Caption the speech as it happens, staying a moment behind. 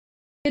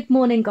Good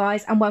morning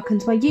guys and welcome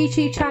to my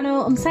YouTube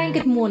channel. I'm saying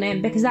good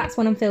morning because that's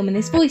when I'm filming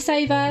this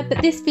voiceover,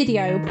 but this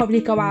video will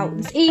probably go out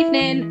this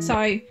evening,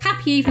 so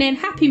happy evening,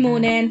 happy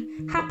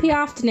morning, happy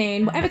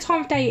afternoon, whatever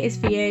time of day it is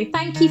for you.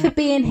 Thank you for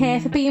being here,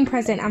 for being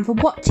present and for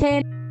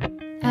watching.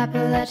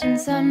 Appalachian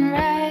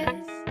sunrise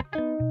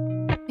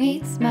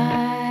meets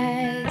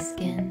my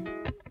skin.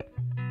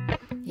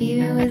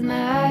 Even with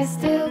my eyes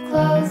still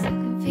closed, I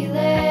can feel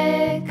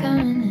it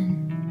coming in.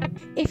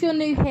 If you're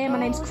new here, my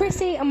name's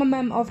Krissy. I'm a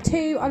mum of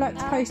two. I like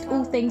to post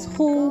all things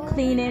haul,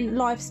 cleaning,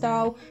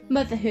 lifestyle,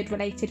 motherhood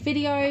related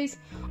videos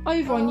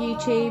over on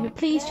YouTube.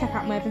 Please check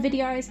out my other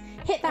videos.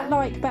 Hit that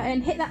like button,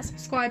 hit that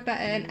subscribe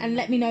button and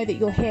let me know that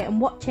you're here and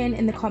watching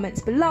in the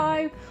comments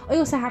below. I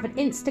also have an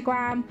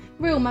Instagram,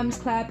 Real Mums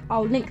Club.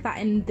 I'll link that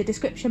in the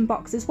description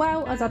box as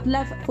well, as I'd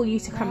love for you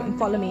to come and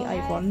follow me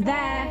over on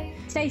there.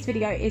 Today's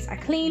video is a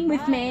clean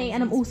with me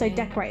and I'm also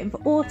decorating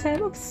for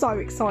autumn. I'm so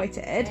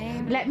excited.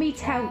 Let me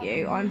tell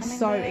you, I'm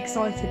so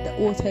excited that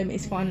autumn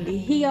is finally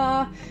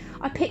here.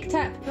 I picked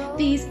up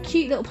these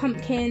cute little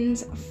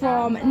pumpkins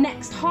from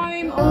Next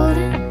Home.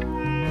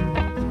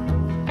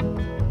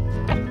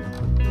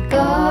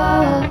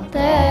 Golden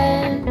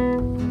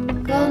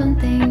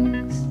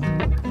things.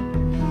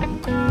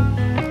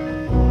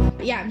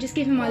 But yeah, I'm just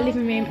giving my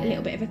living room a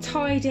little bit of a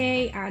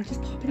tidy and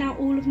just popping out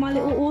all of my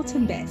little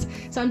autumn bits.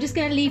 So I'm just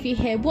going to leave you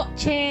here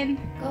watching.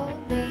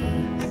 Gold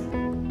leaves.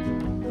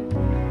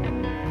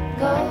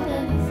 Gold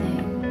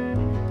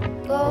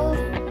anything.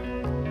 Golden.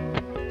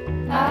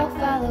 I'll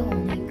follow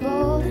only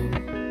golden.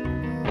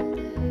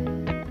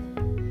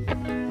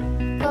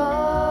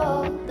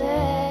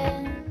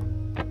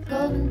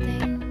 Golden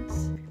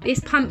things. This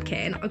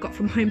pumpkin I got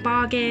from Home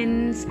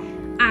Bargains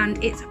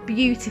and it's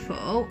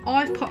beautiful.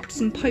 I've popped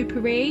some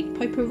potpourri,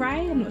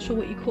 I'm not sure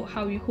what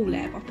how you call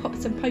it, but I've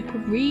popped some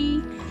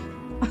potpourri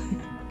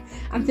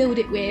and filled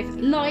it with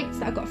lights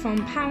that I got from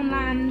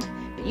Poundland.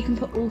 But you can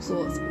put all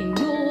sorts in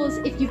yours.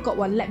 If you've got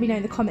one, let me know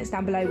in the comments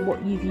down below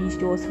what you've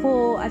used yours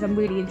for, as I'm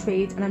really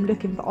intrigued and I'm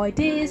looking for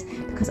ideas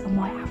because I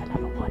might have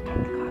another one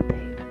in the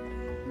cupboard.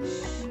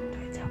 Shh,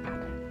 don't tell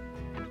Madam.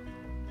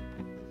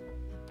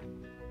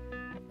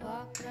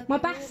 My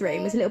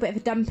bathroom is a little bit of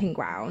a dumping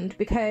ground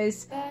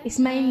because it's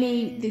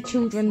mainly the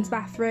children's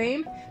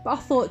bathroom, but I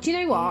thought, do you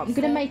know what, I'm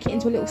going to make it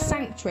into a little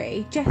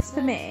sanctuary just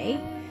for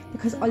me,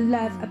 because I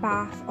love a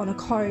bath on a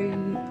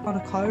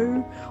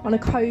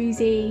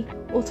cosy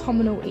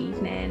autumnal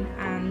evening.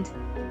 And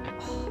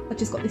I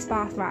just got this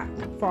bath rack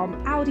from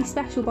Aldi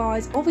Special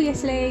Buys,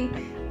 obviously,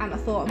 and I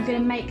thought I'm going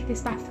to make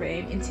this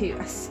bathroom into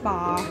a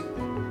spa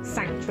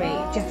sanctuary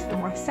just for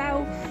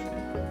myself.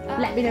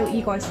 Let me know what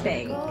you guys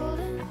think.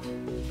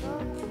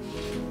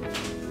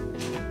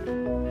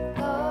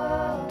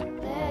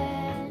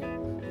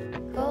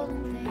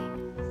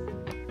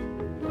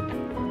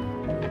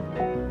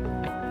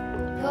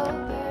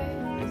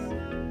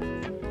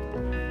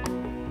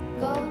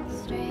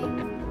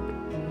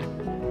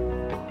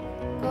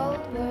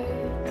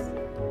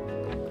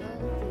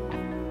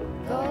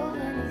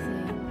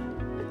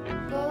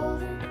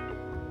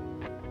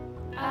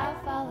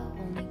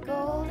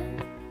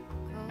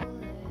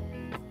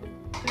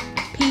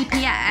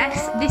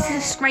 PPS, this is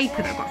a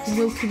scraper that I got from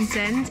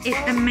Wilkinson's. It's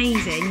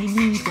amazing. You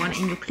need one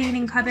in your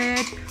cleaning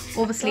cupboard,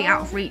 obviously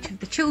out of reach of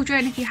the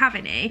children if you have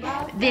any,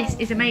 but this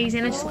is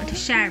amazing. I just wanted to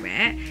share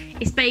it.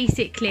 It's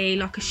basically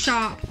like a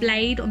sharp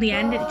blade on the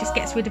end and it just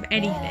gets rid of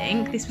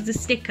anything. This was a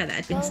sticker that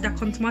had been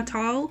stuck onto my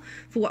tile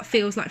for what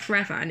feels like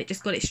forever and it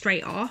just got it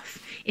straight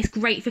off. It's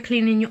great for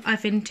cleaning your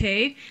oven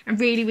too and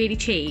really, really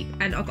cheap,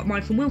 and I got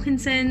mine from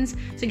Wilkinson's,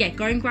 so yeah,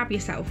 go and grab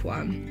yourself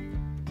one.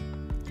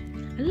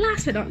 And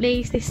last but not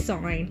least, this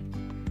sign.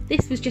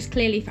 This was just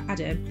clearly for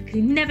Adam because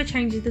he never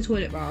changes the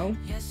toilet roll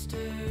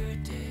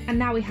and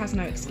now he has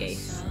no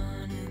excuse.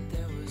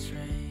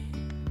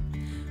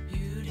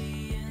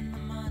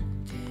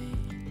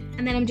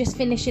 And then I'm just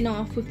finishing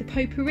off with the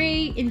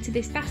potpourri into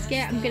this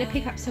basket. I'm going to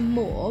pick up some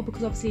more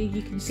because obviously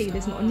you can see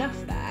there's not enough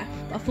there,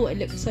 but I thought it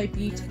looked so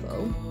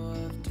beautiful.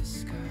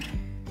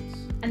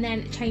 And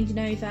then changing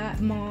over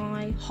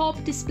my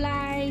hob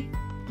display,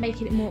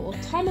 making it more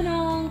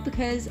autumnal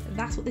because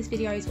that's what this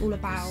video is all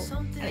about,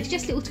 and it's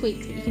just little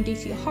tweaks that you can do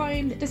to your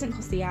home that doesn't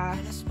cost the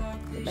earth.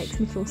 It makes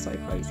me feel so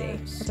cozy. I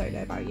don't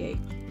know about you.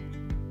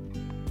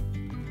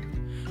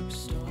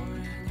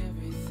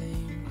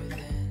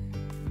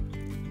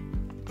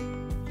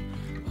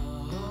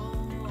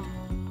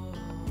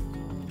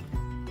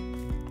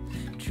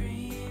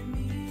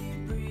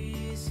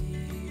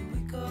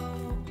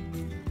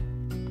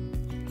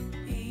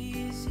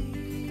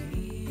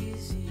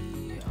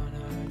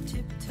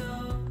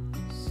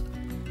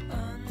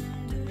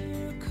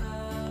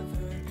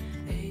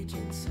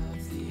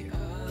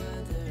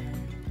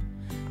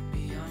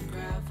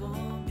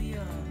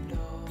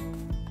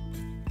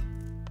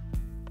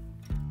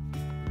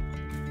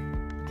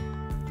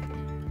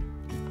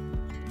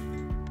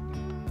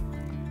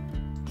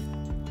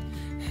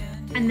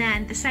 And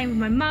then the same with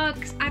my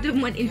mugs. Adam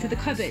went into the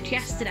cupboard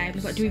yesterday and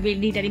was like, do we really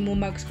need any more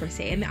mugs,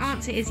 Krissy? And the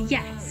answer is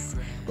yes.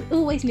 We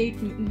always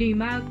need new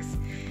mugs.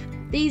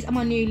 These are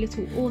my new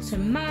little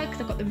autumn mugs.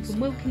 I got them from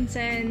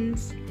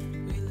Wilkinson's.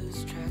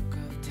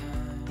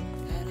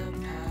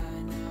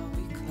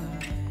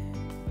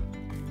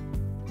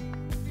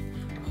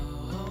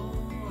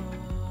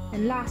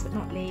 And last but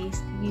not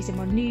least, using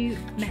my new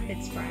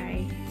Method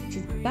spray, which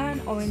is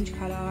burnt orange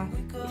colour,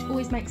 which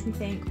always makes me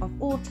think of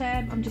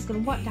autumn. I'm just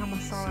going to wipe down my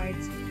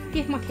sides,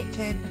 give my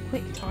kitchen a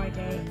quick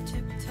tidy,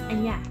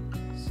 and yeah,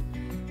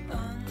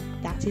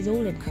 that is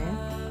all in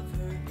here.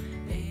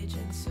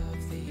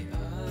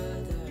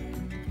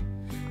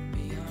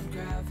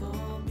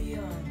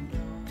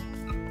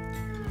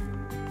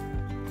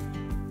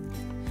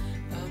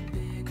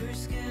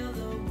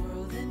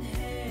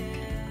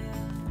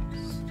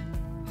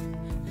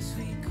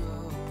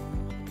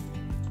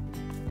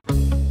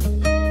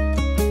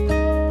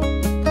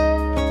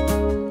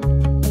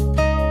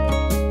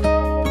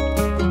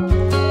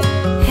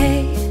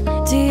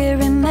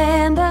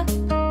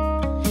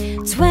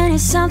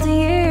 Something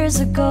years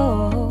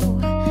ago,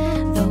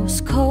 those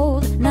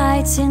cold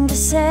nights in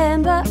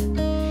December,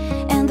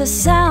 and the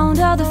sound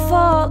of the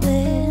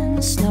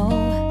falling snow,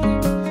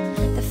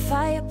 the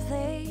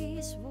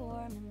fireplace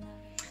warm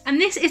enough. And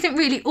this isn't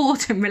really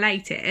autumn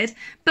related,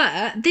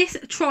 but this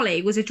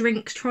trolley was a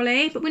drinks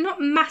trolley, but we're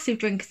not massive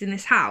drinkers in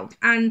this house,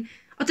 and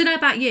I don't know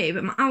about you,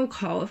 but my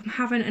alcohol, if I'm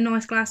having a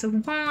nice glass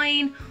of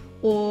wine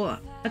or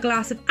a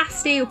glass of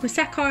Asti or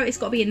Prosecco, it's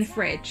got to be in the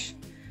fridge.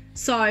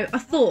 So I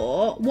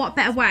thought, what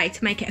better way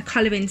to make it a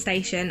colouring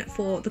station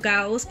for the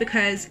girls,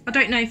 because I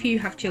don't know if you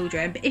have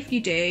children, but if you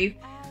do,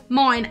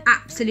 mine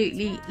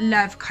absolutely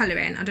love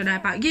colouring. I don't know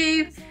about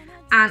you,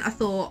 and I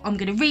thought I'm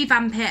going to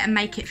revamp it and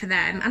make it for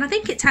them, and I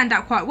think it turned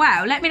out quite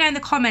well. Let me know in the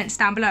comments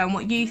down below on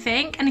what you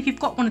think, and if you've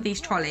got one of these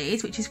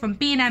trolleys, which is from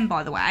B&M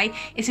by the way,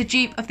 it's a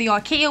dupe of the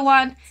IKEA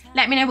one,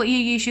 let me know what you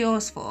use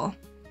yours for.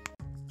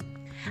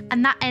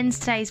 And that ends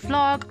today's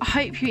vlog. I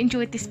hope you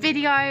enjoyed this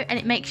video and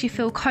it makes you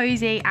feel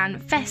cosy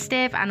and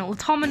festive and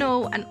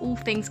autumnal and all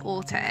things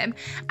autumn.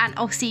 And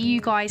I'll see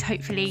you guys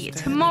hopefully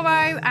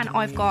tomorrow, and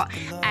I've got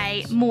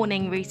a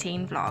morning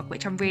routine vlog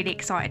which I'm really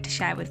excited to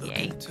share with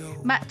you.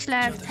 Much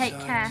love, take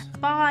care,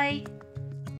 bye.